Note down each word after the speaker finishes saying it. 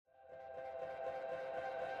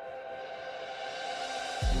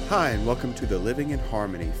Hi, and welcome to the Living in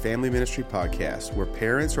Harmony Family Ministry Podcast, where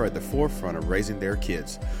parents are at the forefront of raising their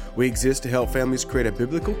kids. We exist to help families create a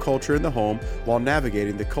biblical culture in the home while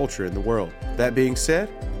navigating the culture in the world. That being said,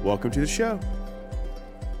 welcome to the show.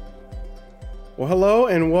 Well, hello,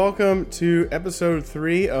 and welcome to episode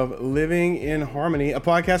 3 of Living in Harmony, a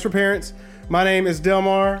podcast for parents. My name is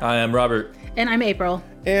Delmar. I am Robert. And I'm April.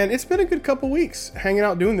 And it's been a good couple weeks hanging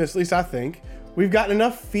out doing this, at least I think. We've gotten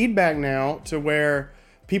enough feedback now to where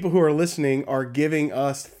people who are listening are giving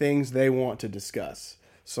us things they want to discuss.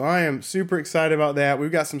 So I am super excited about that. We've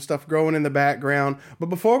got some stuff growing in the background. But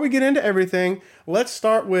before we get into everything, let's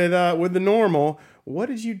start with the normal. What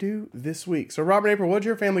did you do this week? So Robert and April, what did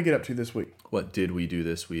your family get up to this week? What did we do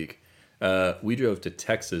this week? We drove to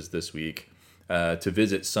Texas this week to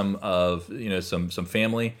visit some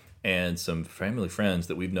family and some family friends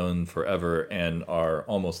that we've known forever and are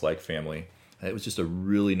almost like family. It was just a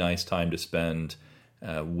really nice time to spend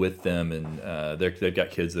with them, and they've got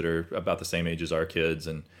kids that are about the same age as our kids,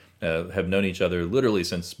 and have known each other literally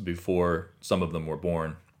since before some of them were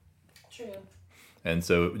born. True. And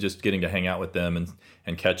so just getting to hang out with them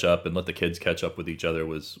and catch up and let the kids catch up with each other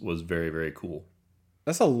was very, very cool.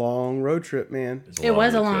 That's a long road trip, man. It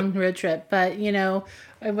was a long road trip, but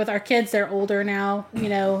with our kids, they're older now,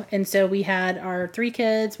 and so we had our 3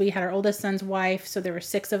 kids, we had our oldest son's wife, so there were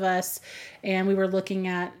 6 of us, and we were looking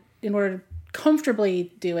at, in order to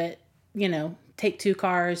comfortably do it, take 2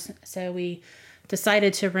 cars. So we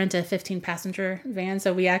decided to rent a 15-passenger van.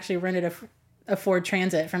 So we actually rented a Ford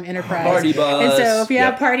Transit from Enterprise. Party bus. And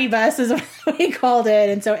so, party bus is what we called it.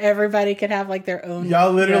 And so everybody could have their own.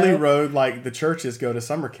 Y'all literally rode like the churches go to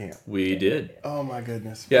summer camp. We did. Oh my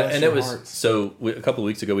goodness. Yeah, and it was hearts. A couple of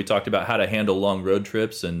weeks ago we talked about how to handle long road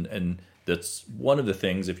trips, and that's one of the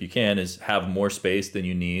things, if you can, is have more space than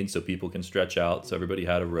you need so people can stretch out. So everybody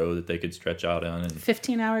had a row that they could stretch out on. And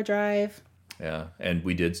 15-hour drive. Yeah, and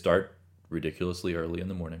we did start ridiculously early in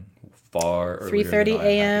the morning, far earlier. 3:30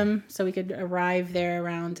 a.m. So we could arrive there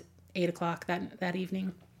around 8 o'clock that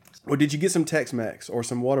evening. Well, did you get some Tex-Mex or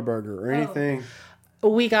some Whataburger or anything?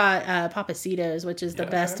 We got Pappasitos, which is the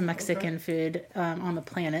best Mexican food on the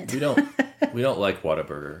planet. We don't like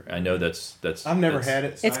Whataburger. I know that's I've never had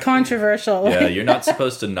it. So it's controversial. Yeah, you're not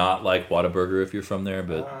supposed to not like Whataburger if you're from there,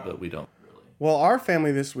 but we don't. Well, our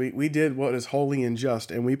family this week, we did what is holy and just,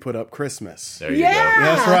 and we put up Christmas. There you go.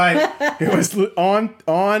 That's right. It was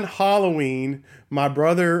on Halloween. My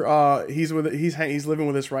brother, he's living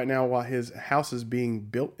with us right now while his house is being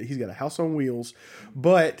built. He's got a house on wheels,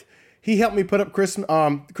 but he helped me put up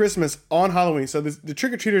Christmas on Halloween. So the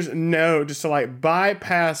trick-or-treaters know just to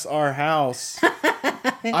bypass our house.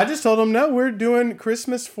 I just told them, no, we're doing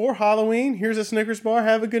Christmas for Halloween. Here's a Snickers bar.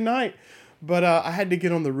 Have a good night. But I had to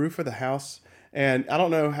get on the roof of the house. And I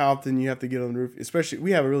don't know how often you have to get on the roof, especially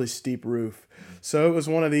we have a really steep roof. So it was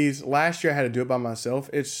one of these. Last year I had to do it by myself.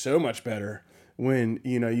 It's so much better when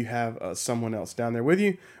you have someone else down there with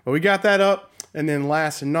you. But we got that up, and then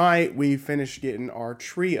last night we finished getting our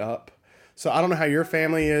tree up. So I don't know how your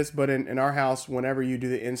family is, but in our house, whenever you do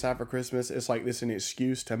the inside for Christmas, it's like this an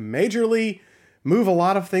excuse to majorly move a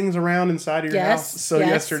lot of things around inside of your house. So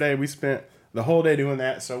yesterday we spent the whole day doing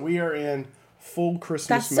that. So we are in full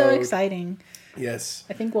Christmas mode. That's so exciting. Yes.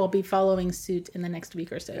 I think we'll be following suit in the next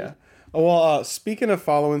week or so. Yeah. Well, speaking of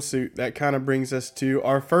following suit, that kind of brings us to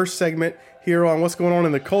our first segment here on What's Going On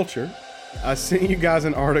in the Culture. I sent you guys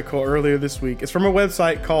an article earlier this week. It's from a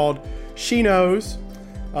website called She Knows.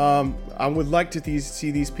 I would like to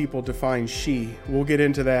see these people define she. We'll get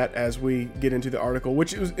into that as we get into the article,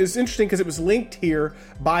 which is interesting because it was linked here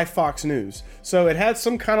by Fox News. So it had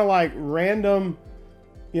some kind of random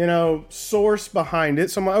source behind it.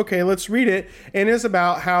 So I'm like, okay, let's read it. And it's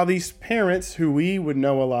about how these parents, who we would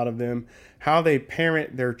know a lot of them, how they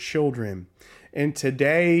parent their children. And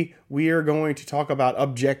today we are going to talk about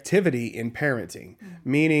objectivity in parenting,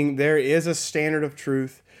 meaning there is a standard of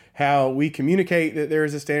truth, how we communicate that there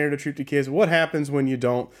is a standard of truth to kids, what happens when you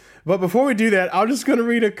don't. But before we do that, I'm just going to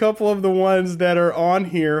read a couple of the ones that are on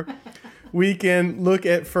here. We can look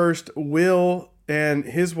at first Will and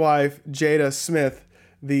his wife, Jada Smith,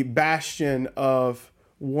 the bastion of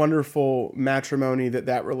wonderful matrimony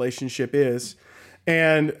that relationship is.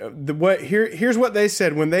 And here's what they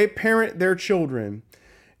said. When they parent their children,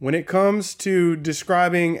 when it comes to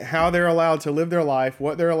describing how they're allowed to live their life,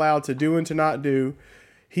 what they're allowed to do and to not do,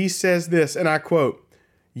 he says this, and I quote,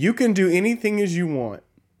 "You can do anything as you want,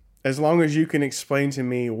 as long as you can explain to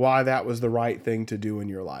me why that was the right thing to do in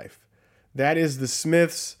your life." That is the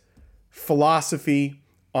Smiths' philosophy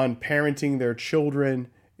on parenting their children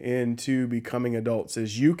into becoming adults,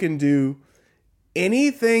 is you can do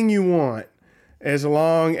anything you want as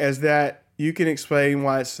long as that you can explain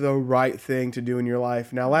why it's the right thing to do in your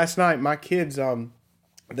life. Now, last night, my kids,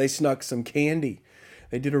 they snuck some candy.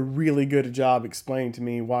 They did a really good job explaining to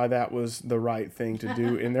me why that was the right thing to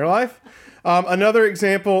do in their life. Another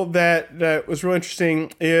example that was real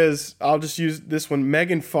interesting is, I'll just use this one,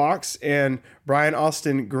 Megan Fox and Brian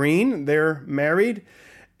Austin Green. They're married,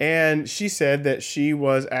 and she said that she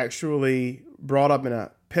was actually brought up in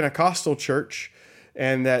a Pentecostal church,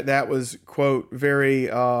 and that was, quote, very,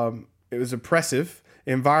 it was oppressive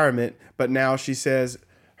environment. But now she says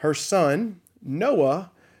her son,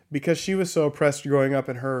 Noah, because she was so oppressed growing up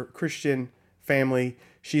in her Christian family,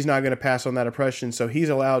 she's not going to pass on that oppression. So he's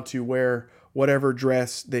allowed to wear whatever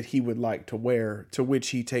dress that he would like to wear, to which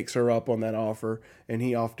he takes her up on that offer. And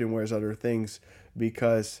he often wears other things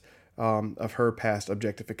because of her past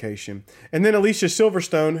objectification. And then Alicia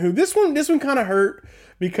Silverstone, who this one kind of hurt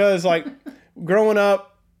because, like, growing up,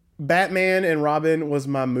 Batman and Robin was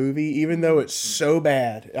my movie, even though it's so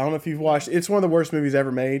bad. I don't know if you've watched it. It's one of the worst movies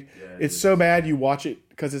ever made. Yeah, it's so bad you watch it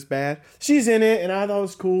because it's bad. She's in it, and I thought it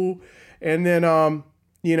was cool. And then,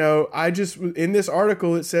 I just, in this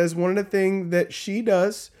article, it says one of the things that she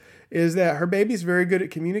does is that her baby's very good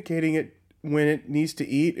at communicating it when it needs to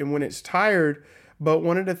eat and when it's tired. But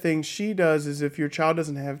one of the things she does is, if your child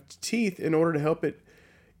doesn't have teeth, in order to help it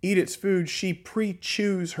eat its food, she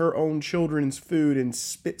pre-chews her own children's food and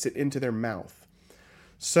spits it into their mouth.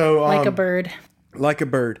 So like a bird. Like a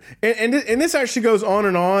bird. And this actually goes on.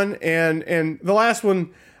 And the last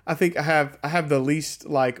one, I think I have the least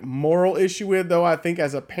like moral issue with, though I think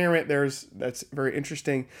as a parent that's very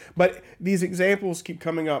interesting. But these examples keep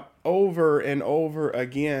coming up over and over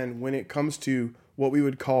again when it comes to what we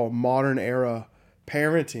would call modern era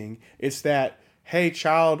parenting. It's that, hey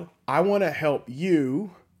child, I want to help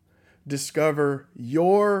you discover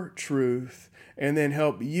your truth and then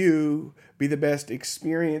help you be the best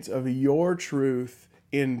experience of your truth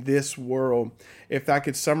in this world. If I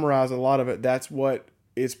could summarize a lot of it, that's what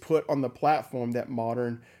is put on the platform that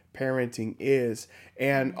modern parenting is.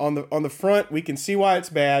 And on the front, we can see why it's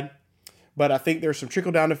bad, but I think there's some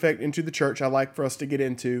trickle-down effect into the church I'd like for us to get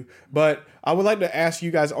into. But I would like to ask you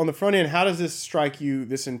guys on the front end, how does this strike you,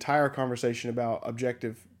 this entire conversation about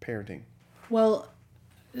objective parenting? Well,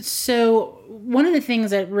 so one of the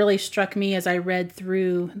things that really struck me as I read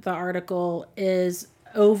through the article is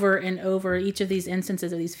over and over each of these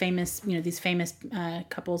instances of these famous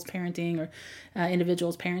couples parenting or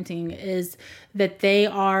individuals parenting is that they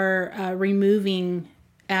are removing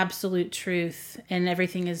absolute truth, and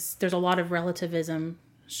there's a lot of relativism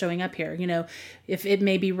showing up here. If it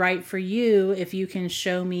may be right for you, if you can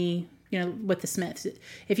show me, with the Smiths,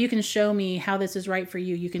 if you can show me how this is right for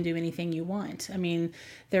you, you can do anything you want. I mean,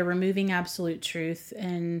 they're removing absolute truth,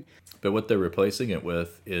 but what they're replacing it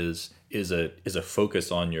with is a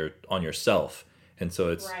focus on yourself. And so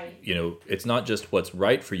it's, right. It's not just what's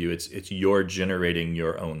right for you. It's you're generating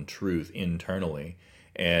your own truth internally.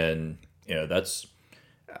 And, that's,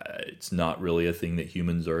 it's not really a thing that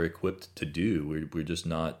humans are equipped to do. We're just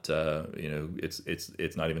not,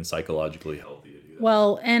 it's not even psychologically healthy to do that.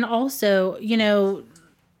 Well, and also,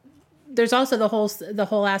 there's also the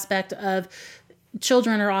whole aspect of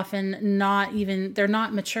children are often they're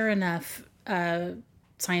not mature enough,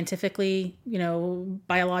 scientifically,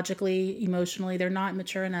 biologically, emotionally, they're not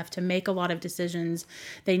mature enough to make a lot of decisions.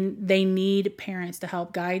 They need parents to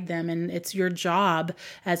help guide them. And it's your job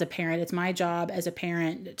as a parent, it's my job as a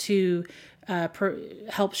parent to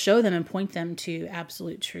help show them and point them to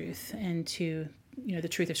absolute truth and to, the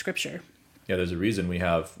truth of Scripture. Yeah, there's a reason we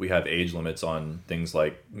have age limits on things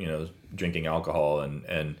like, drinking alcohol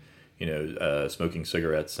and smoking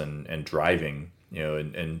cigarettes and driving,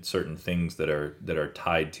 and certain things that are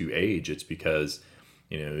tied to age. It's because,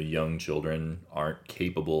 young children aren't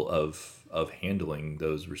capable of handling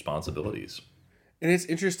those responsibilities. And it's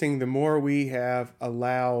interesting, the more we have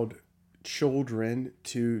allowed children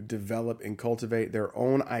to develop and cultivate their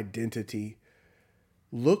own identity,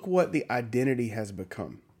 look what the identity has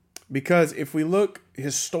become. Because if we look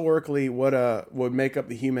historically, what would make up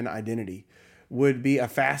the human identity would be a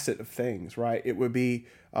facet of things, right? It would be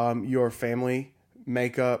your family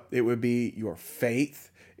makeup. It would be your faith.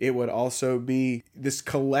 It would also be this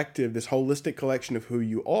collective, this holistic collection of who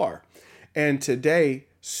you are. And today,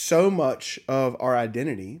 so much of our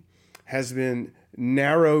identity has been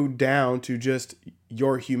narrowed down to just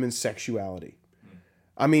your human sexuality.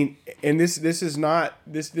 I mean, and this is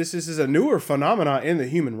a newer phenomenon in the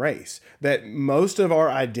human race, that most of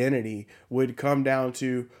our identity would come down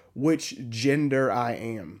to which gender I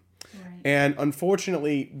am. Right. And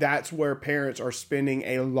unfortunately, that's where parents are spending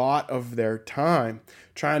a lot of their time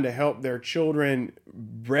trying to help their children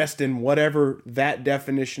rest in whatever that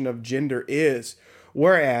definition of gender is.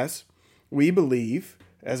 Whereas we believe,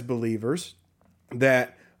 as believers,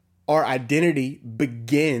 that our identity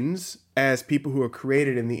begins as people who are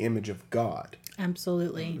created in the image of God.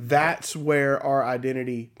 Absolutely. That's where our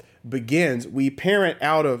identity begins. We parent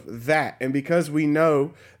out of that. And because we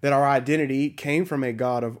know that our identity came from a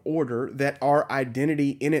God of order, that our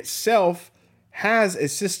identity in itself has a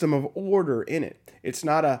system of order in it. It's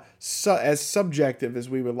not as subjective as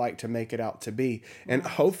we would like to make it out to be. And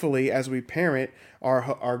hopefully, as we parent,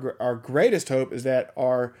 our greatest hope is that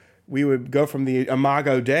we would go from the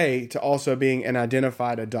Imago Dei to also being an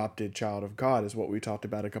identified adopted child of God, is what we talked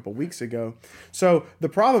about a couple weeks ago. So the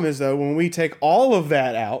problem is, though, when we take all of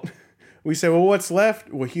that out, we say, well, what's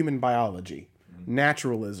left? Well, human biology,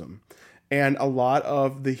 naturalism. And a lot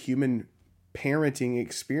of the human parenting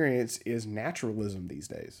experience is naturalism these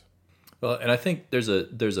days. Well, and I think there's a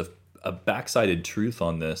backsided truth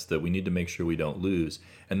on this that we need to make sure we don't lose,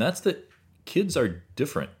 and that's that kids are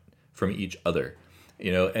different from each other.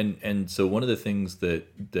 And so one of the things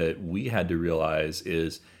that we had to realize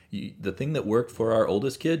is the thing that worked for our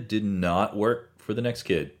oldest kid did not work for the next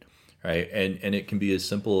kid, right? And it can be as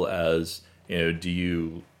simple as, do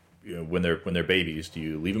you when they're babies, do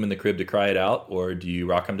you leave them in the crib to cry it out, or do you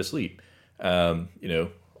rock them to sleep?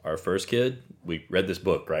 Our first kid, we read this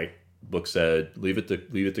book, right? Book said, leave it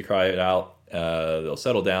to cry it out. They'll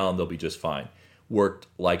settle down. They'll be just fine. Worked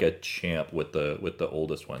like a champ with the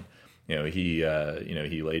oldest one. He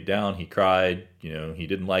laid down, he cried, he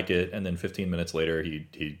didn't like it. And then 15 minutes later,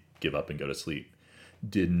 he'd give up and go to sleep.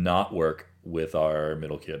 Did not work with our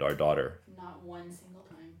middle kid, our daughter. Not one single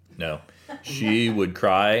time. No, she would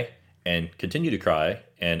cry and continue to cry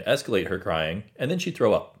and escalate her crying. And then she'd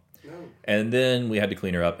throw up. And then we had to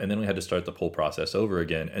clean her up, and then we had to start the whole process over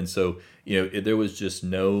again. And so, there was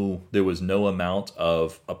no amount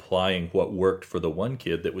of applying what worked for the one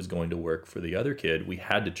kid that was going to work for the other kid. We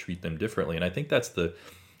had to treat them differently. And I think that's the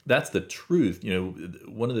truth.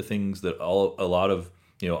 One of the things that all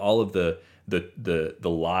of the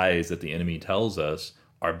lies that the enemy tells us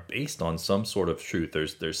are based on some sort of truth.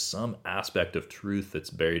 There's some aspect of truth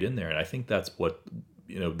that's buried in there. And I think that's what,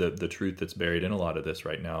 the truth that's buried in a lot of this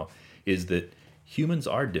right now is that humans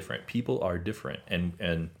are different, people are different,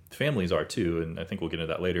 and families are too. And I think we'll get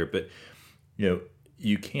into that later. But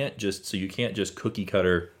you can't just cookie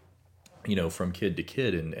cutter, from kid to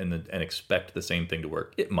kid and expect the same thing to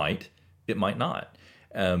work. It might not.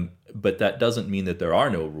 But that doesn't mean that there are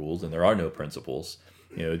no rules and there are no principles.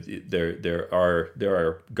 There are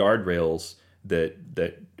guardrails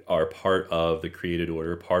that are part of the created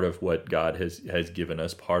order, part of what God has given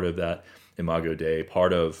us, part of that Imago Dei,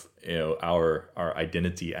 part of our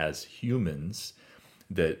identity as humans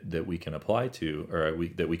that we can apply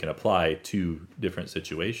to, that we can apply to different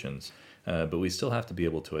situations. But we still have to be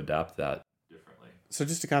able to adapt that differently. So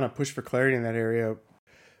just to kind of push for clarity in that area,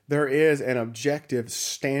 there is an objective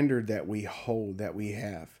standard that we hold, that we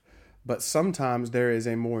have. But sometimes there is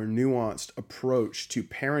a more nuanced approach to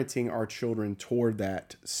parenting our children toward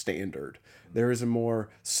that standard. There is a more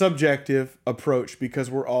subjective approach because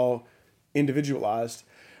we're all individualized.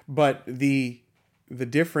 But the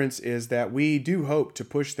difference is that we do hope to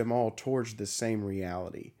push them all towards the same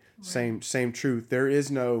reality, right. Same truth. There is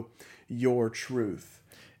no your truth.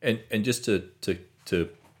 And just to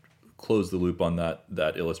close the loop on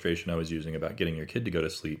that illustration I was using about getting your kid to go to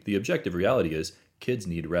sleep, the objective reality is kids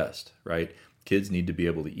need rest, right? Kids need to be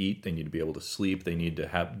able to eat. They need to be able to sleep. They need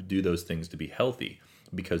to do those things to be healthy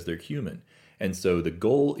because they're human. And so the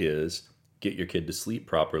goal is get your kid to sleep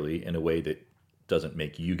properly in a way that doesn't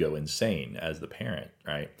make you go insane as the parent,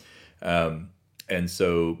 right?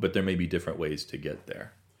 But there may be different ways to get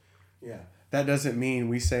there. Yeah. That doesn't mean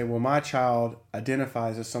we say, well, my child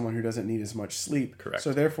identifies as someone who doesn't need as much sleep. Correct.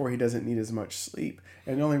 So therefore he doesn't need as much sleep.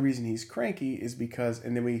 And the only reason he's cranky is because,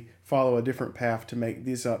 and then we follow a different path to make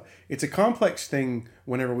these up. It's a complex thing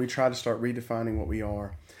whenever we try to start redefining what we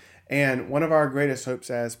are. And one of our greatest hopes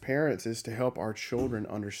as parents is to help our children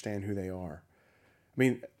understand who they are. I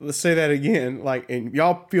mean, let's say that again, and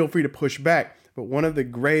y'all feel free to push back, but one of the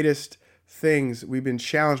greatest things we've been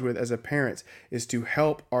challenged with as a parents is to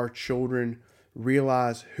help our children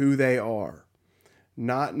realize who they are,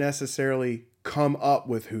 not necessarily come up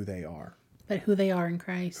with who they are. But who they are in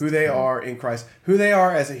Christ. Who they are in Christ. Who they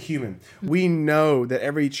are as a human. We know that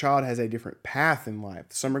every child has a different path in life.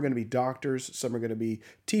 Some are going to be doctors. Some are going to be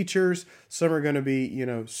teachers. Some are going to be,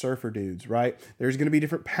 surfer dudes, right? There's going to be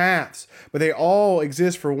different paths. But they all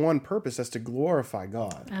exist for one purpose. That's to glorify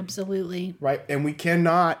God. Absolutely. Right? And we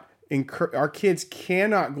cannot... Our kids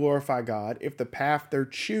cannot glorify God if the path they're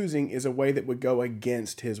choosing is a way that would go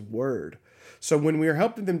against His word. So when we're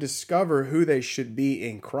helping them discover who they should be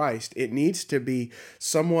in Christ, it needs to be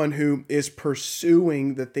someone who is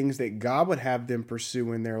pursuing the things that God would have them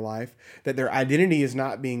pursue in their life, that their identity is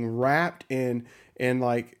not being wrapped in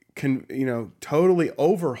totally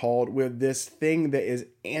overhauled with this thing that is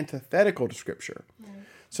antithetical to Scripture. Right.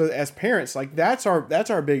 So as parents, that's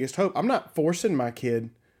our biggest hope. I'm not forcing my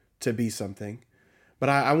kid to be something, but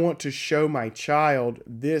I want to show my child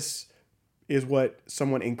this is what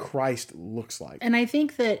someone in Christ looks like. And I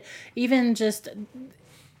think that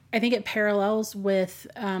I think it parallels with,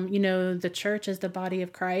 the church as the body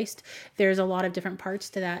of Christ. There's a lot of different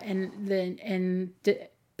parts to that. And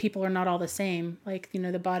people are not all the same.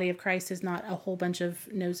 The body of Christ is not a whole bunch of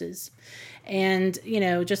noses. And,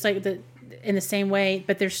 just like in the same way,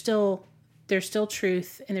 but there's still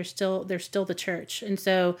truth, and there's still the church. And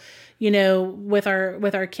so, with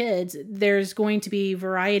our kids, there's going to be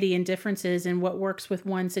variety and differences in what works with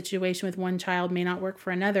one situation with one child may not work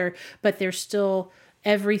for another, but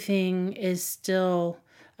everything is still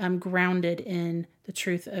grounded in the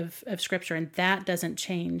truth of Scripture. And that doesn't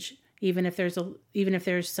change, even if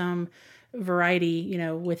there's some variety,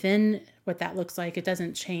 within what that looks like. It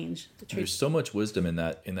doesn't change the truth. There's so much wisdom in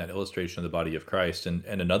that illustration of the body of Christ, and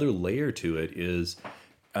another layer to it is,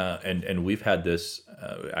 and we've had this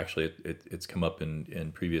actually it's come up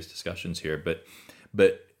in previous discussions here,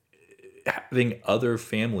 but having other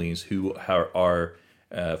families who are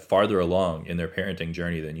farther along in their parenting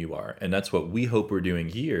journey than you are, and that's what we hope we're doing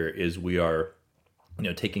here. Is we are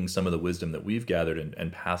taking some of the wisdom that we've gathered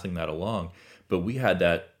and passing that along. But we had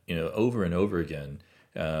that over and over again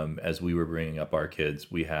as we were bringing up our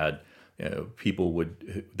kids. We had people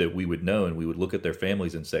that we would know, and we would look at their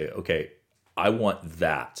families and say, okay, I want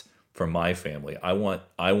that for my family. I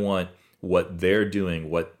want what they're doing,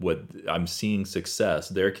 what I'm seeing success.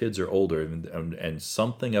 Their kids are older, and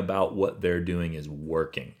something about what they're doing is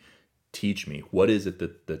working. Teach me, what is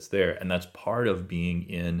it that's there? And that's part of being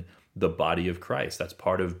in the body of Christ. That's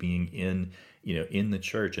part of being in the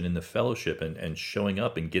church and in the fellowship, and showing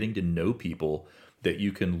up and getting to know people, that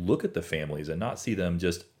you can look at the families and not see them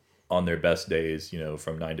just on their best days,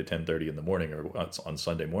 from 9 to 10:30 in the morning, or on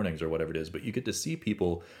Sunday mornings, or whatever it is. But you get to see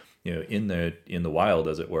people, in the wild,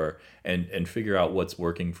 as it were, and figure out what's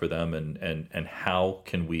working for them, and how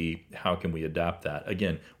can we adapt that,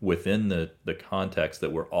 again, within the context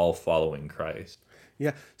that we're all following Christ.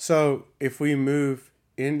 Yeah. So if we move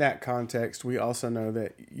in that context, we also know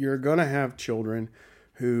that you're going to have children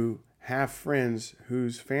who have friends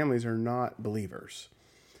whose families are not believers.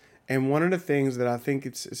 And one of the things that I think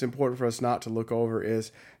it's important for us not to look over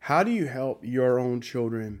is, how do you help your own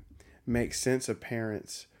children make sense of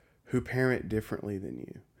parents who parent differently than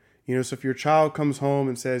you? So if your child comes home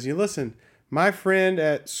and says, listen, my friend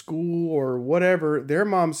at school or whatever, their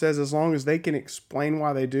mom says as long as they can explain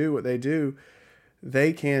why they do what they do,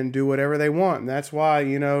 they can do whatever they want. And that's why,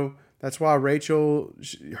 Rachel,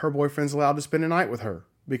 her boyfriend's allowed to spend a night with her,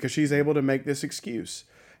 because she's able to make this excuse.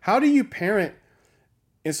 How do you parent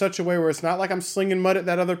in such a way where it's not like I'm slinging mud at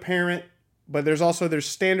that other parent, but there's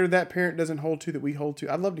standard that parent doesn't hold to that we hold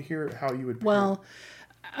to? I'd love to hear how you would parent. Well,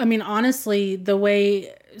 I mean, honestly, the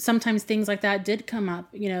way sometimes things like that did come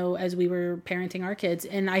up, as we were parenting our kids.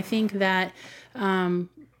 And I think that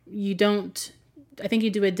I think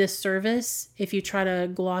you do a disservice if you try to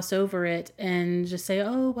gloss over it and just say,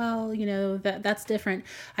 oh, well, that's different.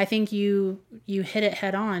 I think you hit it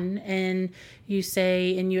head on, and you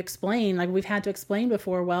say, and you explain, like we've had to explain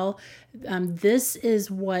before, this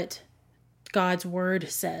is what God's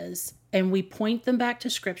word says. And we point them back to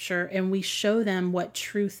Scripture, and we show them what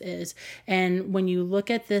truth is. And when you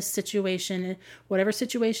look at this situation, whatever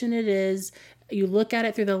situation it is, you look at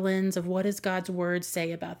it through the lens of what does God's word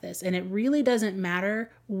say about this. And it really doesn't matter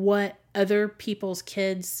what other people's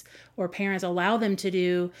kids or parents allow them to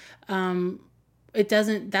do.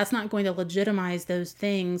 That's not going to legitimize those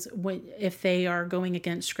things if they are going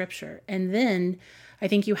against Scripture. And then I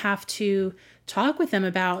think you have to talk with them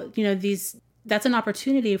about, that's an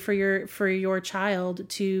opportunity for your child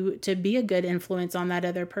to be a good influence on that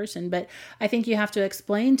other person. But I think you have to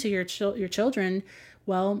explain to your children,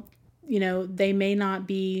 they may not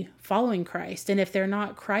be following Christ. And if they're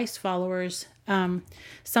not Christ followers,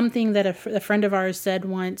 something that a friend of ours said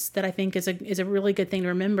once that I think is a really good thing to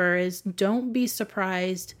remember is, don't be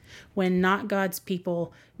surprised when not God's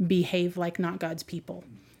people behave like not God's people.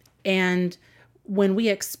 And when we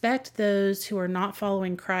expect those who are not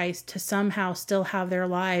following Christ to somehow still have their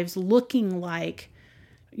lives looking like,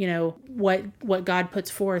 what God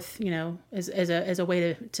puts forth, as a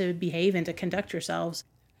way to behave and to conduct yourselves.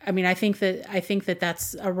 I mean, I think that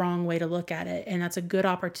that's a wrong way to look at it. And that's a good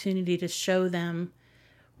opportunity to show them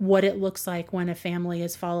what it looks like when a family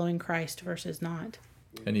is following Christ versus not.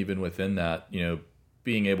 And even within that,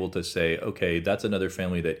 being able to say, okay, that's another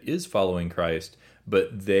family that is following Christ,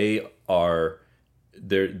 but they're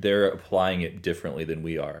applying it differently than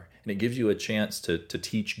we are. And it gives you a chance to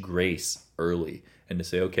teach grace early and to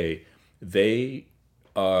say, okay, they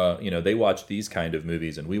watch these kind of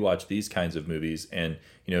movies and we watch these kinds of movies, and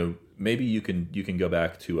maybe you can go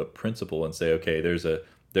back to a principle and say, okay, there's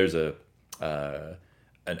an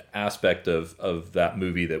aspect of that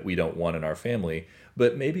movie that we don't want in our family,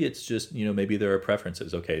 but maybe it's just maybe there are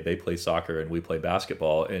preferences. Okay, they play soccer and we play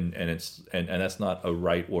basketball, and that's not a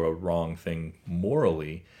right or a wrong thing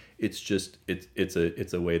morally. It's just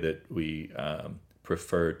it's a way that we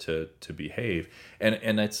prefer to behave, and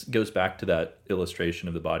it goes back to that illustration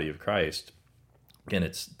of the body of Christ. And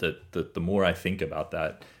it's the more I think about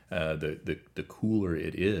that, the cooler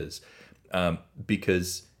it is,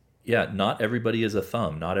 because not everybody is a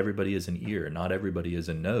thumb, not everybody is an ear, not everybody is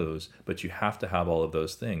a nose, but you have to have all of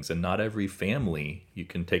those things. And not every family, you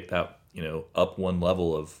can take that up one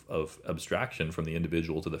level of abstraction from the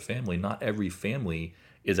individual to the family. Not every family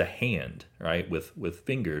is a hand, right, with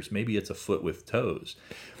fingers. Maybe it's a foot with toes,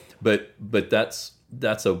 but that's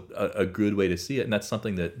a good way to see it, and that's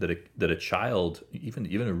something that a child, even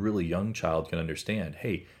a really young child, can understand.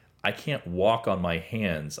 Hey, I can't walk on my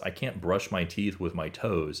hands. I can't brush my teeth with my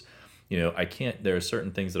toes. I can't. There are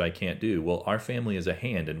certain things that I can't do. Well, our family is a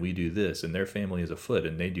hand, and we do this, and their family is a foot,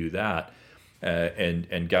 and they do that,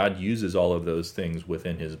 and God uses all of those things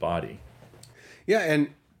within His body. Yeah,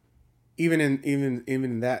 and even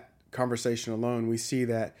in that conversation alone, we see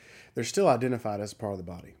that they're still identified as a part of the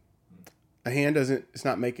body. A hand it's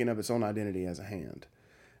not making up its own identity as a hand.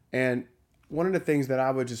 And one of the things that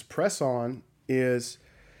I would just press on is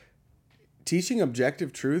teaching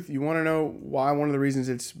objective truth. You want to know why one of the reasons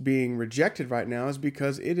it's being rejected right now is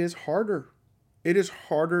because it is harder. It is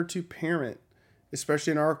harder to parent,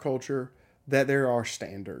 especially in our culture, that there are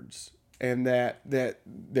standards, and that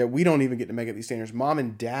we don't even get to make up these standards. Mom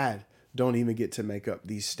and dad don't even get to make up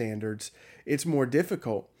these standards. It's more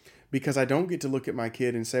difficult because I don't get to look at my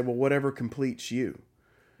kid and say, well, whatever completes you.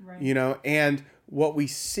 Right. And what we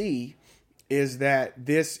see is that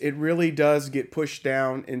it really does get pushed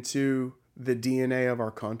down into the DNA of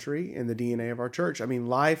our country and the DNA of our church. I mean,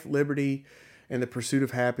 life, liberty, and the pursuit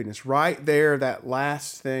of happiness. Right there, that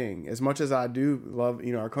last thing, as much as I do love,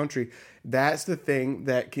 our country, that's the thing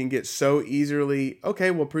that can get so easily, okay,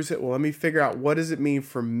 well, let me figure out, what does it mean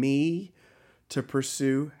for me to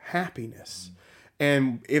pursue happiness?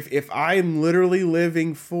 And if I'm literally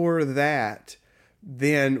living for that,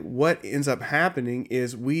 then what ends up happening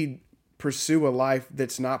is we pursue a life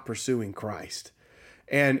that's not pursuing Christ.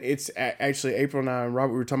 And it's actually April and I and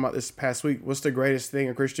Robert, we were talking about this past week. What's the greatest thing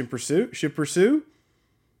a Christian should pursue?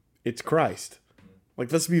 It's Christ.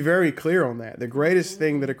 Like, let's be very clear on that. The greatest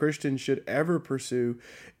thing that a Christian should ever pursue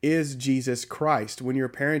is Jesus Christ. When you're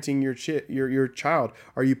parenting your child,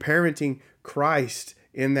 are you parenting Christ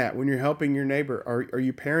in that? When you're helping your neighbor, are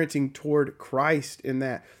you parenting toward Christ in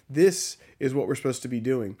that? This is what we're supposed to be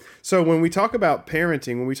doing. So when we talk about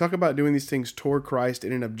parenting, when we talk about doing these things toward Christ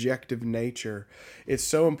in an objective nature, it's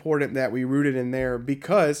so important that we root it in there,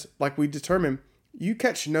 because, like we determined, you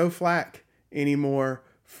catch no flack anymore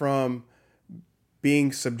from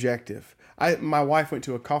being subjective. My wife went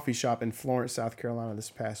to a coffee shop in Florence, South Carolina this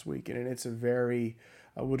past week, and it's a very,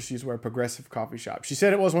 we'll just use the word, progressive coffee shop. She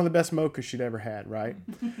said it was one of the best mochas she'd ever had, right?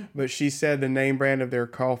 But she said the name brand of their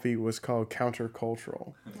coffee was called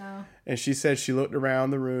Countercultural. Oh. And she said she looked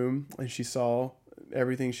around the room and she saw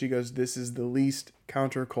everything. She goes, this is the least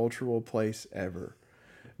countercultural place ever,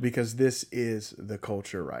 because this is the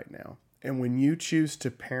culture right now. And when you choose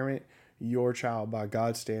to parent your child by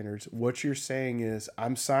God's standards, what you're saying is,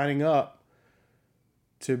 I'm signing up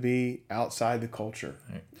to be outside the culture,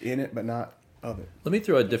 right, in it, but not of it. Let me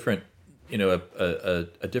throw a different,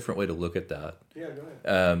 a different way to look at that. Yeah, go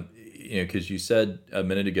ahead. Because you said a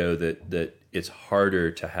minute ago that it's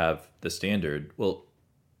harder to have the standard. Well,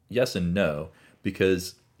 yes and no,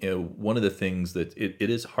 because one of the things that it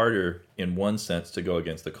is harder in one sense to go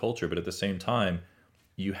against the culture, but at the same time,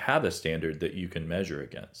 you have a standard that you can measure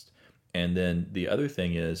against. And then the other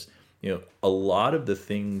thing is, a lot of the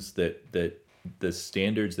things that the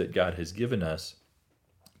standards that God has given us,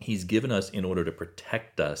 he's given us in order to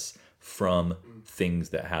protect us from things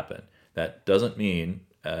that happen. That doesn't mean,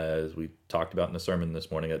 as we talked about in the sermon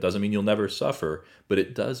this morning, that doesn't mean you'll never suffer, but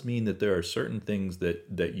it does mean that there are certain things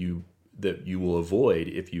that you will avoid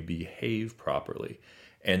if you behave properly.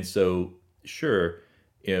 And so, sure,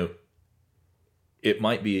 it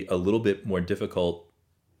might be a little bit more difficult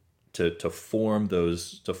to form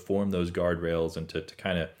those guardrails and to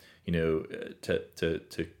kind of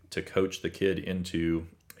to coach the kid into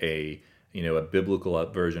a biblical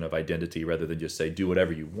version of identity rather than just say do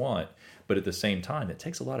whatever you want. But at the same time, it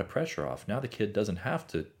takes a lot of pressure off. Now the kid doesn't have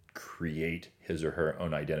to create his or her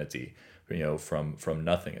own identity from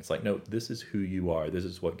nothing. It's like, no, this is who you are. This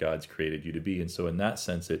is what God's created you to be. And so in that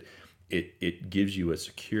sense, it gives you a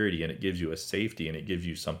security, and it gives you a safety, and it gives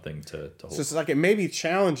you something to hold. So it's like, it may be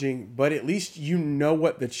challenging, but at least you know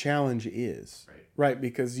what the challenge is, right?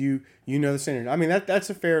 Because you know the standard. I mean, that's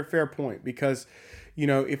a fair point, because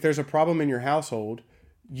if there's a problem in your household,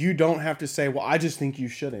 you don't have to say, well, I just think you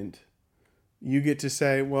shouldn't. You get to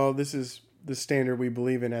say, well, this is the standard we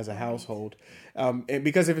believe in as a household.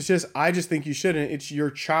 Because if it's just, I just think you shouldn't, it's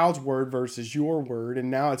your child's word versus your word.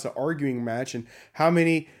 And now it's an arguing match. And how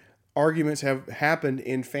many arguments have happened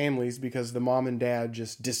in families because the mom and dad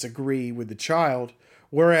just disagree with the child?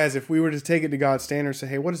 Whereas if we were to take it to God's standard, say,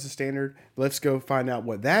 hey, what is the standard? Let's go find out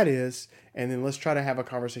what that is. And then let's try to have a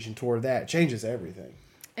conversation toward that. It changes everything.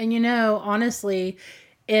 And honestly,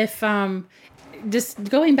 if just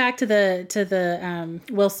going back to the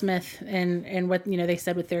Will Smith and what they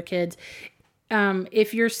said with their kids,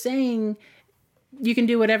 if you're saying you can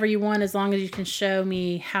do whatever you want as long as you can show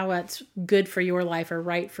me how that's good for your life or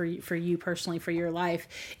right for you personally for your life,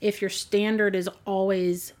 if your standard is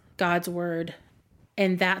always God's word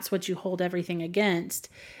and that's what you hold everything against,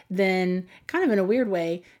 then kind of in a weird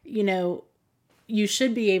way, you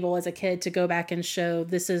should be able as a kid to go back and show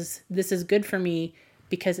this is good for me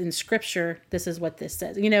because in Scripture, this is what this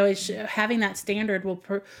says. Having that standard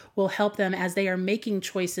will help them as they are making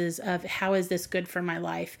choices of how is this good for my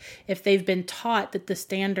life. If they've been taught that the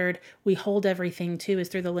standard we hold everything to is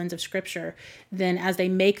through the lens of Scripture, then as they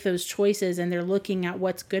make those choices and they're looking at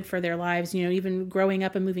what's good for their lives, even growing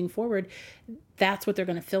up and moving forward, that's what they're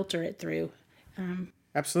going to filter it through.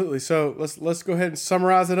 Absolutely. So let's go ahead and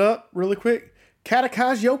summarize it up really quick.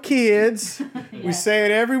 Catechize your kids. Yeah. We say it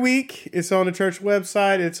every week. It's on the church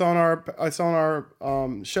website. It's on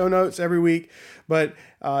our show notes every week. But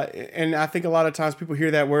and I think a lot of times people hear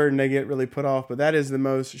that word and they get really put off. But that is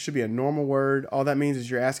it should be a normal word. All that means is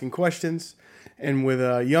you're asking questions. And with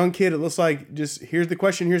a young kid, it looks like just here's the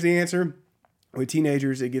question, here's the answer. With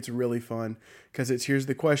teenagers, it gets really fun because it's here's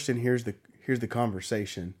the question, here's the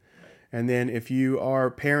conversation. And then if you are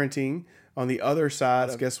parenting on the other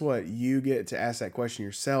side, guess what? You get to ask that question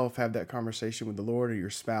yourself, have that conversation with the Lord or your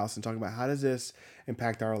spouse and talk about how does this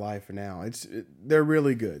impact our life now? They're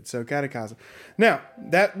really good. So catechism. Now,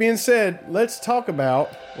 that being said, let's talk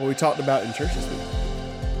about what we talked about in church this week.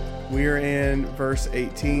 We are in verse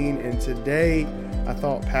 18, and today I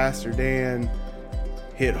thought Pastor Dan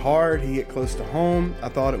hit hard. He hit close to home. I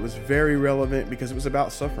thought it was very relevant because it was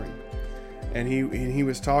about suffering. And he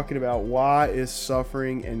was talking about why is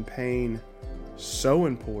suffering and pain so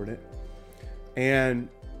important. And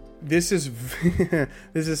this is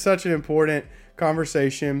this is such an important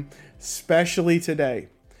conversation, especially today,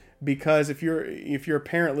 because if you're a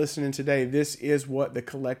parent listening today, this is what the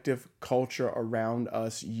collective culture around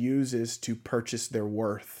us uses to purchase their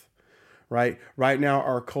worth. Right now,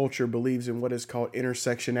 our culture believes in what is called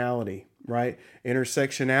intersectionality. Right,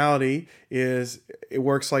 intersectionality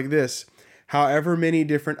works like this. However many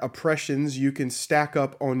different oppressions you can stack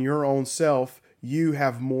up on your own self, you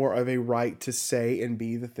have more of a right to say and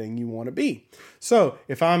be the thing you want to be. So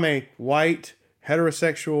if I'm a white,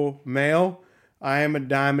 heterosexual male, I am a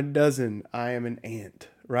dime a dozen. I am an ant,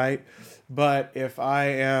 right? But if I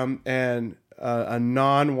am a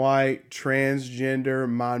non-white, transgender,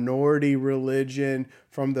 minority religion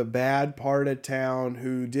from the bad part of town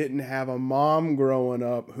who didn't have a mom growing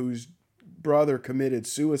up, whose brother committed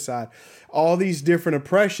suicide, all these different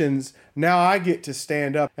oppressions, now I get to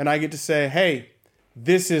stand up and I get to say, hey,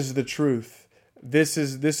 this is the truth. This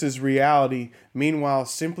is reality. Meanwhile,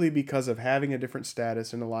 simply because of having a different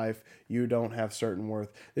status in life, you don't have certain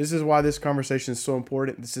worth. This is why this conversation is so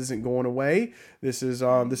important. This isn't going away. This is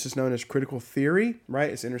known as critical theory, right?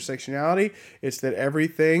 It's intersectionality. It's that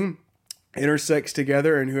everything intersects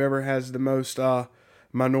together, and whoever has the most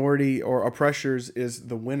minority or oppressors is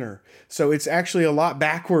the winner. So it's actually a lot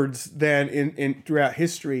backwards than in throughout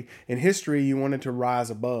history. In history, you wanted to rise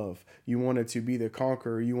above. You wanted to be the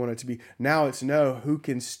conqueror. You wanted to be. Now it's no, who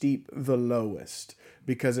can steep the lowest?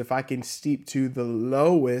 Because if I can steep to the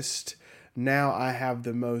lowest, now I have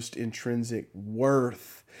the most intrinsic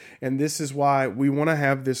worth. And this is why we want to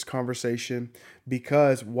have this conversation,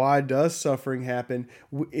 because why does suffering happen?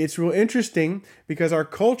 It's real interesting because our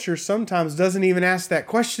culture sometimes doesn't even ask that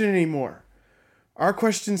question anymore. Our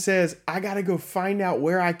question says, I got to go find out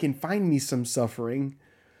where I can find me some suffering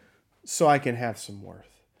so I can have some worth.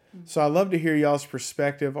 So I'd love to hear y'all's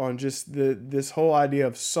perspective on just this whole idea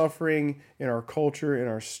of suffering in our culture, in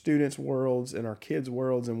our students' worlds, in our kids'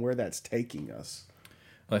 worlds, and where that's taking us.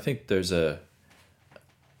 I think there's a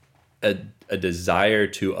desire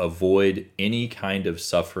to avoid any kind of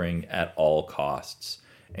suffering at all costs,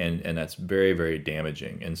 and that's very, very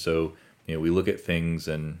damaging. And so, we look at things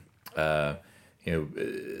and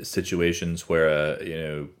situations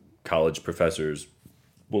where college professors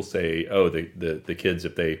will say, oh, the kids,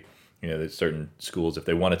 if they, there's certain schools, if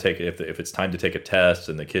they want to take it, if it's time to take a test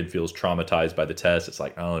and the kid feels traumatized by the test, it's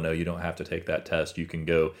like, oh no, you don't have to take that test. You can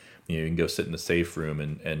go, you can go sit in the safe room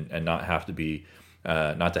and not have to be,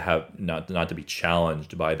 not to be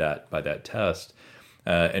challenged by that test.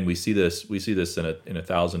 And we see this in a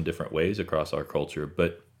thousand different ways across our culture.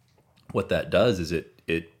 But what that does is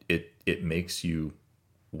it makes you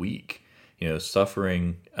weak.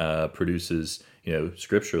 Suffering produces,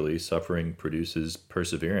 scripturally, suffering produces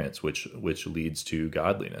perseverance, which leads to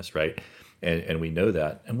godliness, right? And we know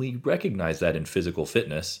that, and we recognize that in physical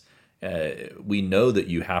fitness. We know that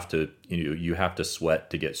you have to sweat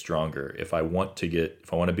to get stronger. If I want to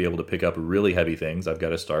be able to pick up really heavy things, I've got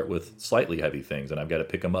to start with slightly heavy things, and I've got to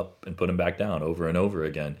pick them up and put them back down over and over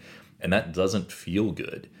again, and that doesn't feel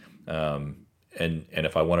good. And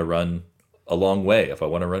if I want to run a long way, if I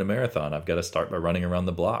want to run a marathon, I've got to start by running around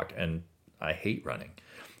the block, and I hate running,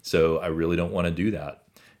 so I really don't want to do that.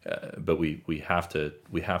 But we have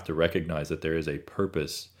to recognize that there is a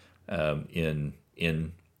purpose in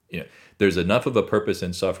there's enough of a purpose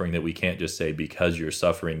in suffering that we can't just say because you're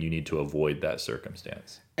suffering you need to avoid that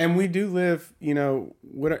circumstance. And we do live,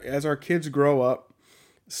 as our kids grow up,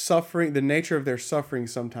 suffering, the nature of their suffering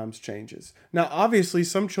sometimes changes. Now, obviously,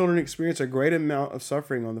 some children experience a great amount of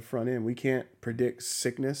suffering on the front end. We can't predict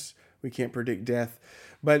sickness. We can't predict death.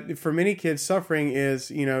 But for many kids, suffering is,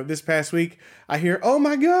 this past week, I hear, oh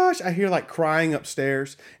my gosh, I hear like crying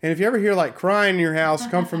upstairs. And if you ever hear like crying in your house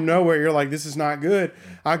come from nowhere, you're like, this is not good.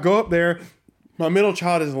 I go up there, my middle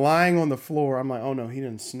child is lying on the floor. I'm like, oh no, he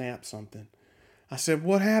didn't snap something. I said,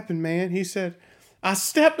 what happened, man? He said, I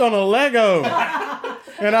stepped on a Lego.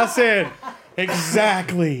 And I said,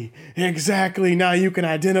 exactly. Now you can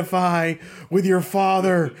identify with your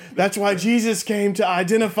father. That's why Jesus came to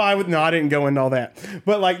identify with. No, I didn't go into all that.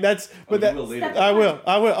 But like that's. But that I will.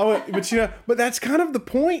 But that's kind of the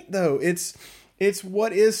point, though. It's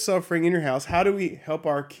what is suffering in your house? How do we help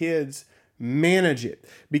our kids manage it?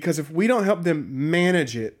 Because if we don't help them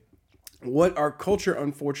manage it, what our culture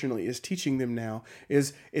unfortunately is teaching them now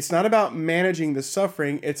is it's not about managing the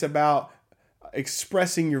suffering. It's about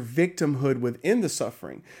expressing your victimhood within the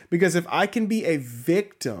suffering. Because if I can be a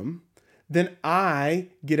victim, then I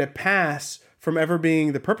get a pass from ever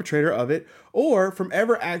being the perpetrator of it or from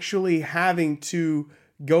ever actually having to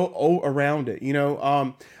go around it.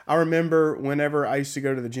 I remember whenever I used to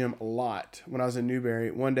go to the gym a lot when I was in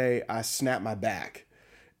Newberry, one day I snapped my back.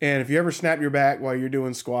 And if you ever snap your back while you're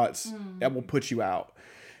doing squats, that will put you out.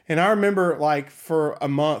 And I remember like for a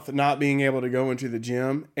month not being able to go into the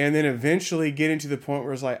gym and then eventually getting to the point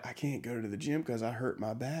where it's like, I can't go to the gym because I hurt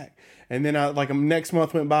my back. And then next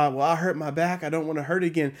month went by, well, I hurt my back. I don't want to hurt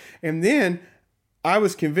again. And then I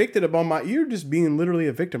was convicted about you're just being literally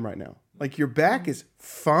a victim right now. Like your back is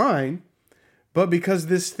fine, but because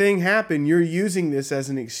this thing happened, you're using this as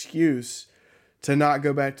an excuse to not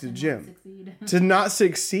go back to the gym, to not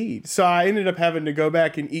succeed. So I ended up having to go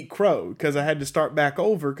back and eat crow because I had to start back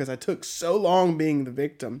over because I took so long being the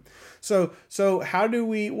victim. So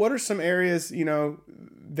what are some areas,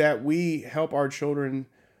 that we help our children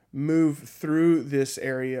move through this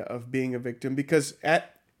area of being a victim? Because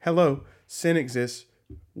sin exists.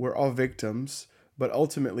 We're all victims, but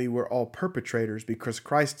ultimately we're all perpetrators because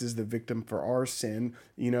Christ is the victim for our sin,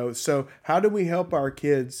 So how do we help our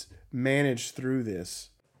kids manage through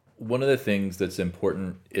this? One of the things that's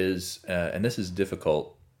important is, and this is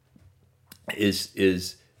difficult,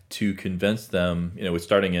 is to convince them, with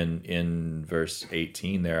starting in verse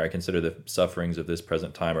 18 there, I consider the sufferings of this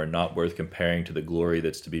present time are not worth comparing to the glory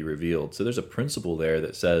that's to be revealed. So there's a principle there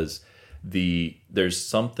that says there's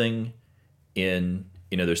something in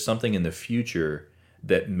the future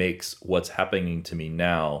that makes what's happening to me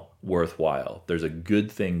now worthwhile. There's a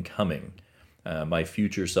good thing coming. My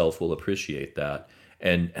future self will appreciate that.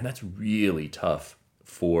 And that's really tough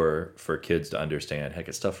for kids to understand. Heck,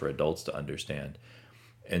 it's tough for adults to understand.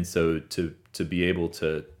 And so to be able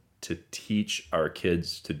to teach our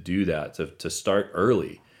kids to do that, to start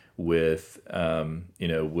early with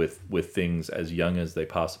with things as young as they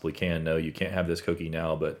possibly can. No, you can't have this cookie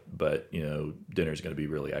now, but dinner's going to be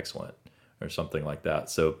really excellent, or something like that.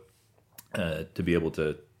 So to be able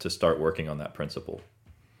to start working on that principle.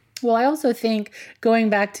 Well, I also think,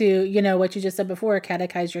 going back to, what you just said before,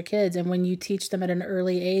 catechize your kids. And when you teach them at an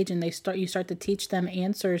early age and you start to teach them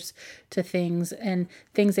answers to things and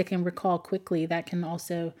things they can recall quickly, that can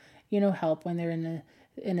also, help when they're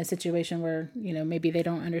in a situation where, maybe they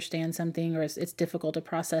don't understand something, or it's difficult to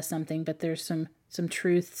process something, but there's some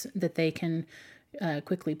truths that they can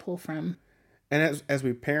quickly pull from. And as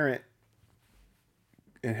we parent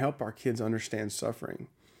and help our kids understand suffering,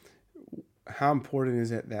 how important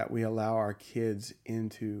is it that we allow our kids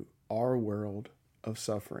into our world of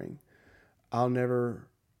suffering? I'll never,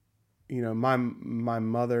 my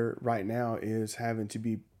mother right now is having to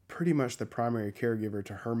be pretty much the primary caregiver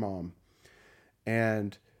to her mom.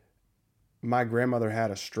 And my grandmother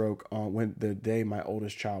had a stroke on the day my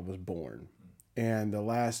oldest child was born. And the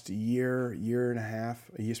last year and a half,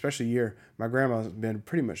 especially year, my grandma's been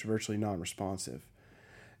pretty much virtually non-responsive.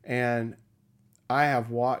 And I have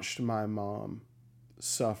watched my mom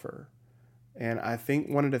suffer. And I think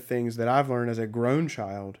one of the things that I've learned as a grown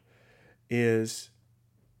child is,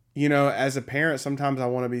 as a parent, sometimes I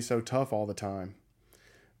want to be so tough all the time.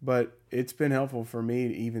 But it's been helpful for me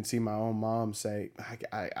to even see my own mom say,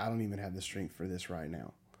 I don't even have the strength for this right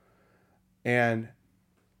now. And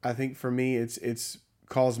I think for me, it's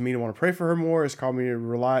caused me to want to pray for her more. It's caused me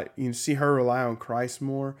to see her rely on Christ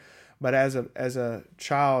more. But as a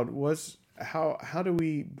child, how do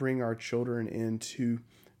we bring our children into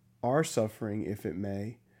our suffering, if it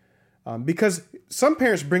may? Because some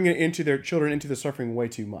parents bring their children into the suffering way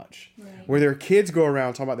too much, right, where their kids go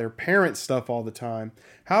around talking about their parents' stuff all the time.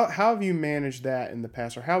 How have you managed that in the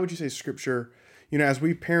past? Or how would you say Scripture, as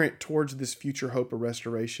we parent towards this future hope of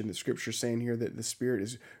restoration that Scripture's saying here that the Spirit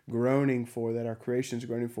is groaning for, that our creation is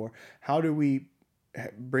groaning for, how do we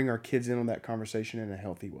bring our kids in on that conversation in a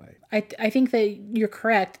healthy way? I think that you're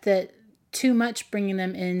correct that too much bringing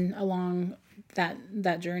them in along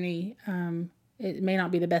that journey, it may not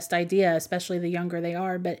be the best idea, especially the younger they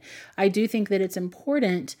are. But I do think that it's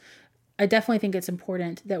important. I definitely think it's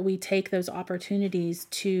important that we take those opportunities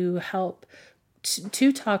to help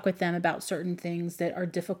to talk with them about certain things that are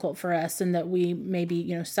difficult for us and that we may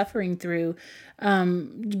be, suffering through,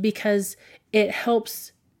 because it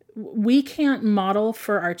helps. We can't model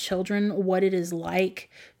for our children what it is like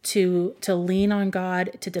to lean on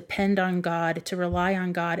God, to depend on God, to rely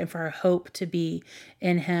on God, and for our hope to be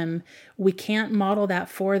in Him. We can't model that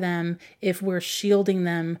for them if we're shielding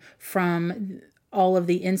them from all of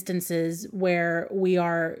the instances where we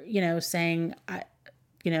are, saying,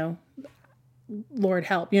 Lord,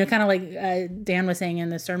 help. Kind of like Dan was saying in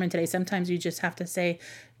the sermon today, sometimes you just have to say,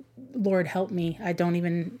 Lord, help me. I don't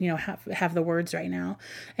even, have the words right now.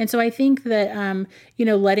 And so I think that,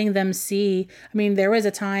 letting them see, there was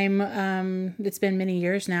a time, it's been many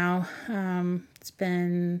years now. It's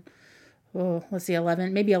been,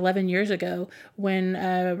 11 years ago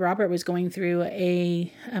when Robert was going through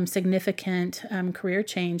a significant career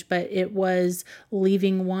change, but it was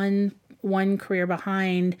leaving one career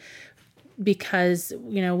behind because,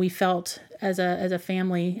 we felt as a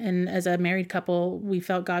family and as a married couple, we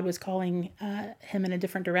felt God was calling him in a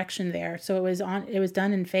different direction there. So it was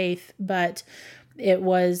done in faith, but it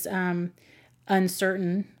was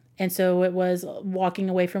uncertain. And so it was walking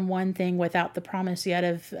away from one thing without the promise yet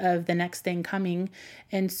of the next thing coming.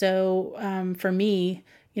 And so for me,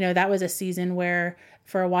 that was a season where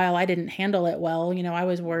for a while I didn't handle it well. I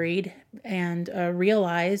was worried and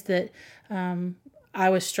realized that I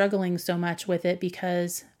was struggling so much with it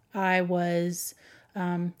because I was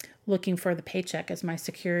looking for the paycheck as my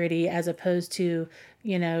security as opposed to,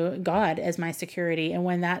 God as my security. And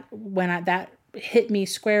when that hit me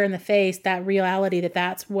square in the face, that reality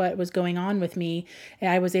that's what was going on with me, and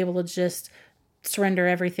I was able to just surrender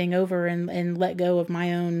everything over and let go of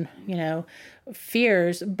my own,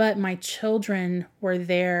 fears. But my children were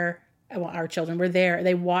there well, our children were there.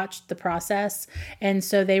 They watched the process. And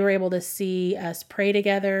so they were able to see us pray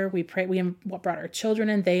together. We prayed, we brought our children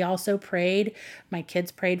in. They also prayed. My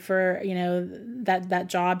kids prayed for, that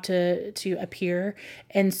job to appear.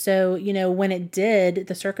 And so, when it did,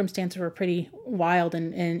 the circumstances were pretty wild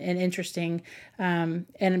and interesting.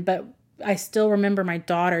 But I still remember my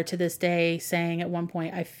daughter to this day saying at one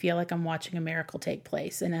point, I feel like I'm watching a miracle take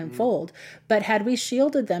place and unfold. But had we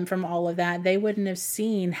shielded them from all of that, they wouldn't have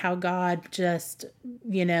seen how God just,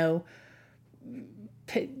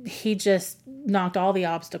 he just knocked all the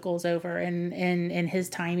obstacles over in his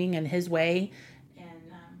timing and his way. And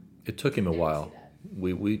it took him a while.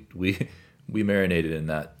 We marinated in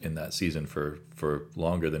that season for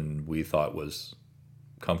longer than we thought was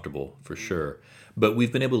comfortable, for sure. But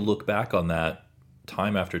we've been able to look back on that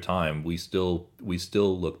time after time. We still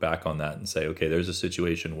look back on that and say, okay, there's a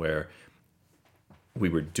situation where we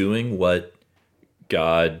were doing what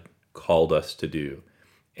God called us to do,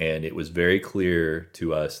 and it was very clear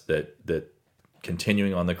to us that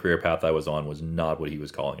continuing on the career path I was on was not what he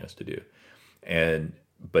was calling us to do.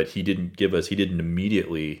 But he didn't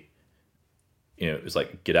immediately, it was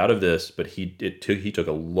like, get out of this. But he took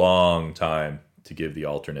a long time to give the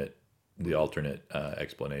alternate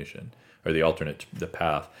explanation, or the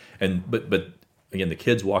path. But again, the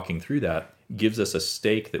kids walking through that gives us a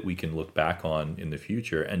stake that we can look back on in the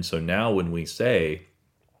future. And so now when we say,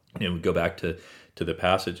 we go back to the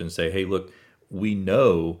passage and say, hey, look, we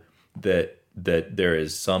know that there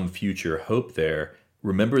is some future hope there.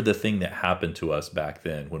 Remember the thing that happened to us back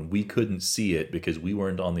then when we couldn't see it because we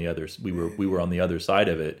weren't on the other. We were on the other side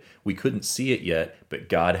of it. We couldn't see it yet, but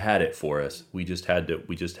God had it for us. We just had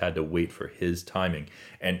to wait for His timing.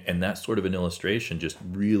 And that's sort of an illustration. Just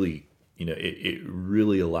really, it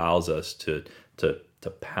really allows us to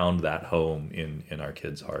pound that home in our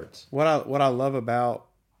kids' hearts. What I love about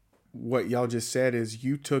what y'all just said is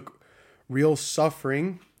you took real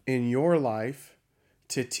suffering in your life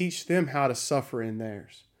to teach them how to suffer in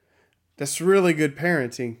theirs. That's really good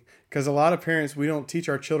parenting, because a lot of parents, we don't teach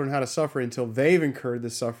our children how to suffer until they've incurred the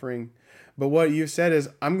suffering. But what you said is,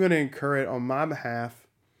 I'm going to incur it on my behalf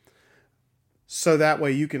so that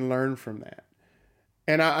way you can learn from that.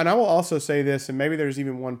 And I will also say this, and maybe there's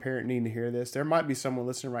even one parent needing to hear this. There might be someone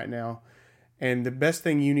listening right now, and the best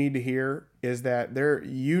thing you need to hear is that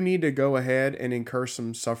you need to go ahead and incur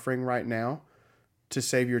some suffering right now to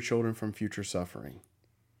save your children from future suffering.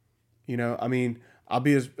 I'll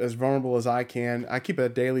be as vulnerable as I can. I keep a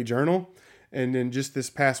daily journal. And then just this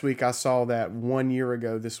past week, I saw that 1 year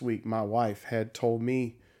ago this week, my wife had told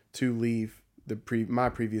me to leave my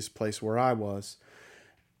previous place where I was.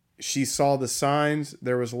 She saw the signs.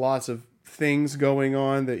 There was lots of things going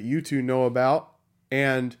on that you two know about.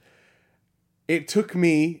 And it took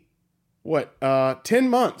me, 10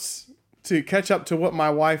 months to catch up to what my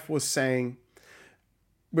wife was saying.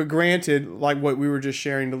 But granted, like what we were just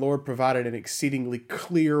sharing, the Lord provided an exceedingly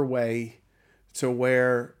clear way to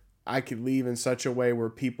where I could leave in such a way where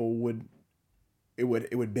people would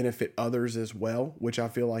benefit others as well, which I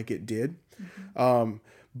feel like it did. Mm-hmm.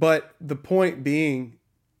 But the point being,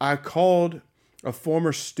 I called a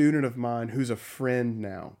former student of mine who's a friend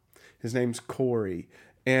now. His name's Corey.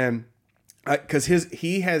 And because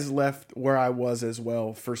he has left where I was as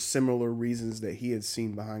well for similar reasons that he had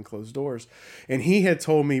seen behind closed doors. And he had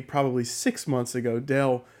told me probably 6 months ago,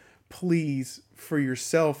 Dale, please, for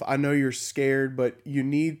yourself, I know you're scared, but you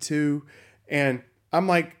need to. And I'm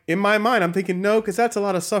like, in my mind, I'm thinking, no, because that's a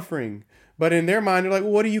lot of suffering. But in their mind, they're like,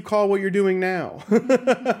 well, what do you call what you're doing now?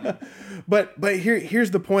 But here's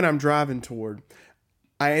the point I'm driving toward.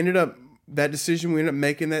 We ended up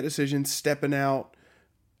making that decision, stepping out.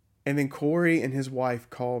 And then Corey and his wife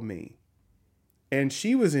called me. And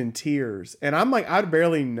she was in tears. And I'm like, I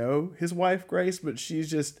barely know his wife, Grace, but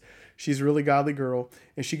she's a really godly girl.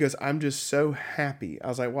 And she goes, I'm just so happy. I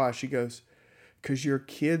was like, why? She goes, because your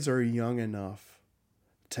kids are young enough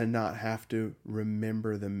to not have to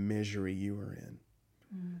remember the misery you were in.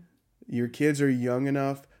 Mm. Your kids are young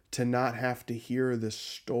enough to not have to hear the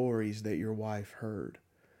stories that your wife heard.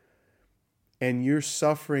 And you're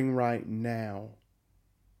suffering right now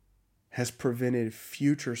has prevented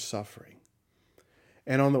future suffering.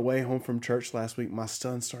 And on the way home from church last week, my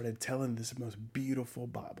son started telling this most beautiful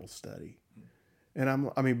Bible study.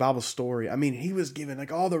 And Bible story. He was giving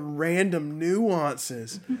like all the random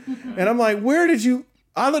nuances. And I'm like, where did you,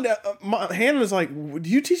 Hannah was like, do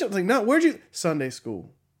you teach? I was like, no, where'd you? Sunday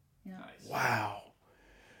school. Yeah. Wow.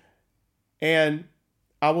 And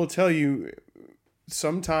I will tell you,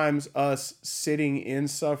 sometimes us sitting in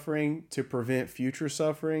suffering to prevent future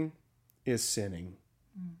suffering is sinning.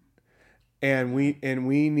 And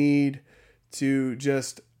we need to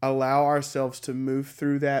just allow ourselves to move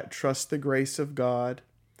through that, trust the grace of God,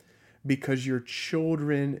 because your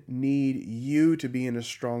children need you to be in a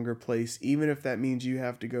stronger place, even if that means you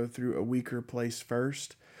have to go through a weaker place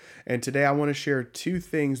first. And today I want to share two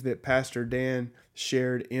things that Pastor Dan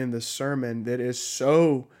shared in the sermon that is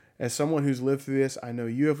so, as someone who's lived through this, I know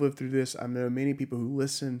you have lived through this, I know many people who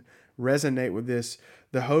listen resonate with this.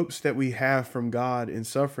 The hopes that we have from God in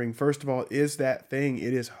suffering, first of all, is that thing.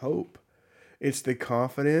 It is hope. It's the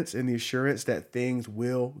confidence and the assurance that things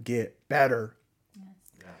will get better.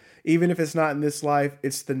 Even if it's not in this life,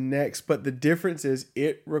 it's the next. But the difference is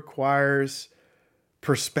it requires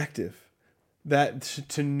perspective, that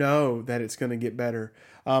to know that it's going to get better.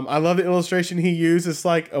 I love the illustration he used. It's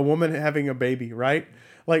like a woman having a baby, right?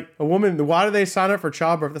 Like a woman, why do they sign up for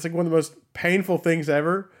childbirth? That's like one of the most painful things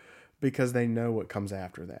ever, because they know what comes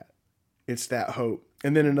after that. It's that hope.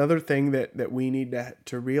 And then another thing that we need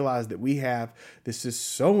to realize that we have, this is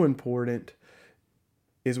so important,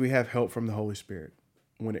 is we have help from the Holy Spirit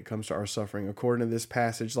when it comes to our suffering. According to this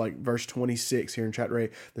passage, like verse 26 here in chapter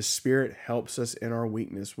 8, the Spirit helps us in our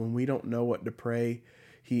weakness. When we don't know what to pray,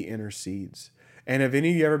 He intercedes. And have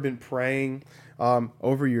any of you ever been praying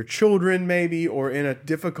over your children maybe, or in a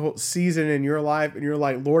difficult season in your life, and you're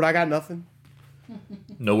like, Lord, I got nothing?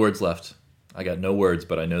 No words left. I got no words,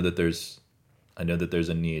 but I know that there's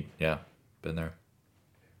a need. Yeah, been there.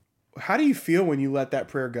 How do you feel when you let that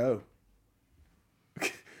prayer go?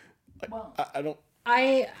 Well, I don't...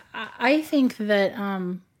 I think that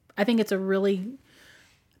I think it's a really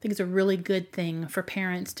good thing for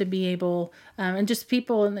parents to be able, and just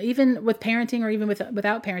people, even with parenting or even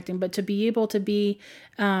without parenting, but to be able to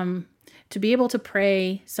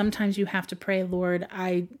pray. Sometimes you have to pray, Lord,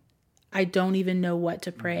 I don't even know what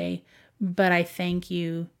to pray, but I thank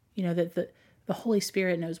you, that the Holy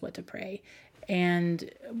Spirit knows what to pray. And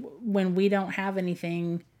when we don't have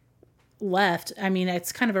anything left, I mean,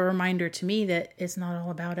 it's kind of a reminder to me that it's not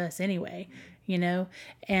all about us anyway,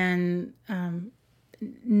 and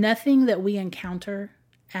nothing that we encounter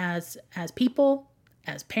as people,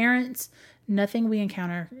 as parents, nothing we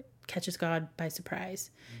encounter catches God by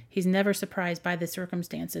surprise. He's never surprised by the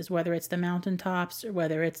circumstances, whether it's the mountaintops or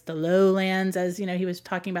whether it's the lowlands, as he was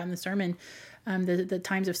talking about in the sermon, the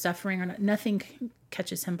times of suffering, or nothing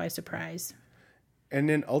catches him by surprise. And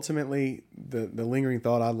then ultimately, the lingering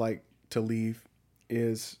thought I'd like to leave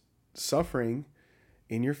is suffering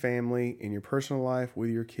in your family, in your personal life, with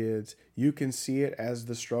your kids. You can see it as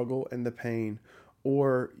the struggle and the pain,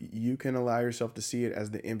 or you can allow yourself to see it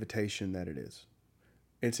as the invitation that it is.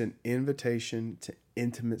 It's an invitation to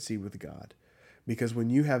intimacy with God, because when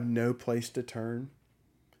you have no place to turn,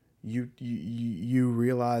 you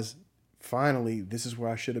realize, finally, this is where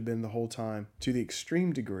I should have been the whole time, to the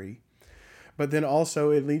extreme degree. But then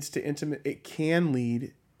also it can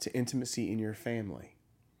lead to intimacy in your family.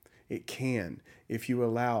 It can, if you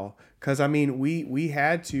allow. Because, I mean, we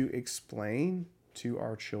had to explain to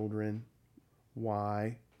our children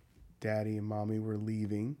why Daddy and Mommy were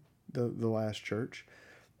leaving the last church.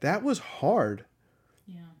 That was hard.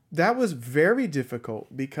 Yeah. That was very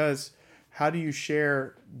difficult, because how do you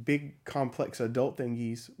share big, complex adult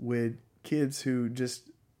thingies with kids who just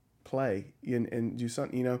play and do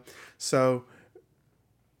something, So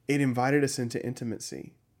it invited us into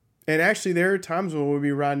intimacy. And actually, there are times when we'll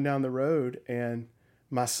be riding down the road and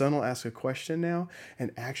my son will ask a question now,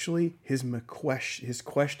 and actually his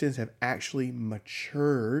questions have actually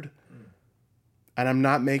matured. And I'm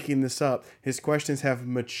not making this up. His questions have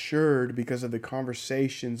matured because of the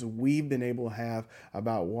conversations we've been able to have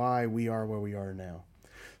about why we are where we are now.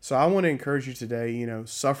 So I want to encourage you today,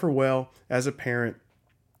 suffer well as a parent.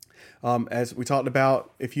 As we talked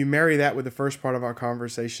about, if you marry that with the first part of our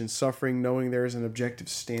conversation, suffering, knowing there is an objective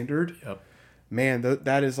standard, yep. Man,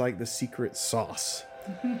 that is like the secret sauce.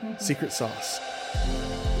 Secret sauce.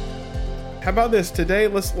 How about this? Today,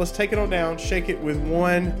 let's take it on down, shake it with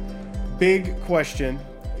one big question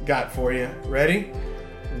got for you. Ready?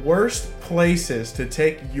 Worst places to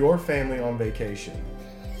take your family on vacation.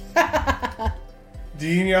 Do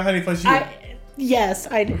you know how many places Yes,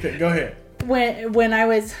 I do. Okay, go ahead. When I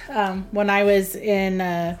was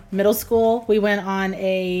in middle school, we went on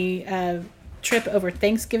a trip over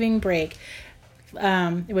Thanksgiving break.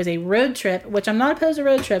 It was a road trip, which I'm not opposed to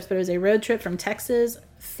road trips, but it was a road trip from Texas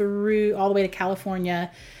through all the way to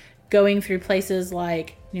California, going through places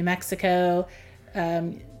like New Mexico,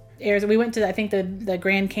 Arizona. We went to, I think, the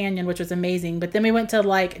Grand Canyon, which was amazing. But then we went to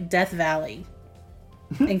like Death Valley.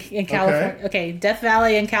 in California. Okay, Death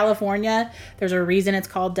Valley in California. There's a reason it's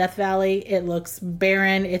called Death Valley. It looks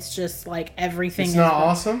barren. It's just like everything. It's not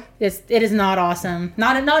awesome. It is not awesome.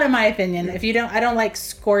 Not in my opinion. If you don't, I don't like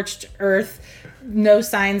scorched earth, no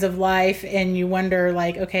signs of life, and you wonder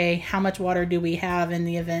like, okay, how much water do we have in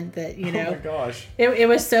the event that Oh my gosh. It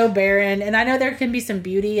was so barren, and I know there can be some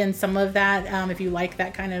beauty in some of that if you like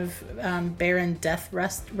that kind of barren death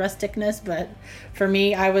rusticness. But for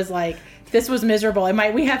me, I was like, this was miserable.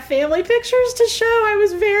 We have family pictures to show. I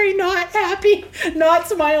was very not happy, not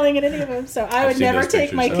smiling at any of them. So I would never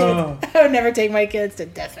take my kids. Oh. I would never take my kids to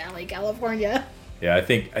Death Valley, California. Yeah, I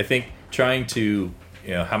think trying to,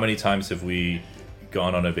 how many times have we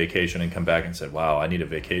gone on a vacation and come back and said, wow, I need a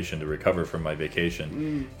vacation to recover from my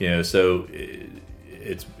vacation. So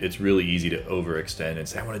it's really easy to overextend and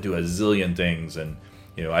say, I want to do a zillion things, and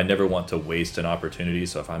I never want to waste an opportunity.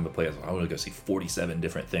 So if I'm a place, I want to go see 47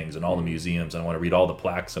 different things in all the museums, and I want to read all the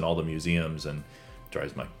plaques in all the museums, and it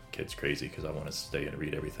drives my kids crazy because I want to stay and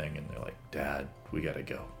read everything, and they're like, Dad, we got to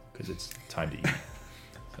go because it's time to eat.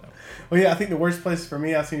 So. Well, yeah, I think the worst place for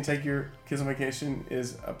me, I've seen you take your kids on vacation,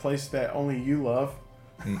 is a place that only you love.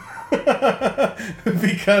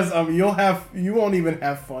 Because you won't even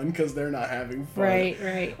have fun because they're not having fun.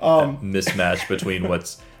 Right. Mismatch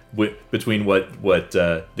between what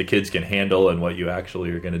the kids can handle and what you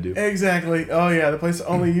actually are going to do. Exactly. Oh yeah, the place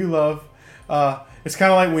only you love. It's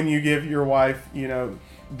kind of like when you give your wife,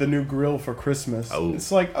 the new grill for Christmas. Oh.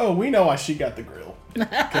 It's like, oh, we know why she got the grill.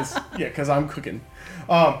 Because I'm cooking.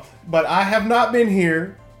 But I have not been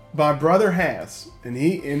here. My brother has, and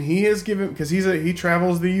he has given, because he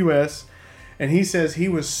travels the U.S. and he says he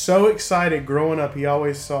was so excited growing up. He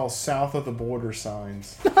always saw south of the border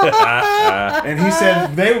signs, and he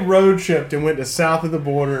said they road tripped and went to south of the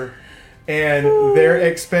border, and their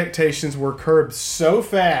expectations were curbed so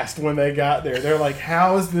fast when they got there. They're like,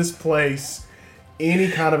 "How is this place?"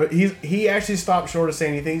 Any kind of he actually stopped short of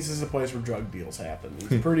saying he thinks this is a place where drug deals happen.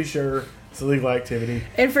 He's pretty sure it's illegal activity.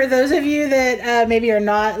 And for those of you that maybe are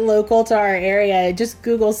not local to our area, just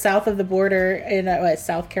Google south of the border in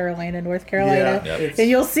South Carolina, North Carolina, and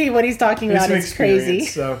you'll see what he's talking about. It's crazy.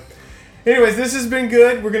 So, anyways, this has been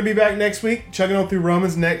good. We're going to be back next week, chugging on through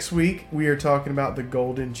Romans next week. We are talking about the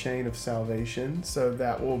golden chain of salvation, so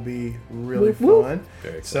that will be really fun.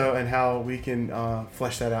 Very exciting. So, and how we can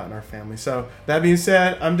flesh that out in our family. So, that being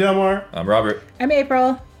said, I'm Delmar. I'm Robert. I'm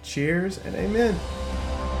April. Cheers and amen.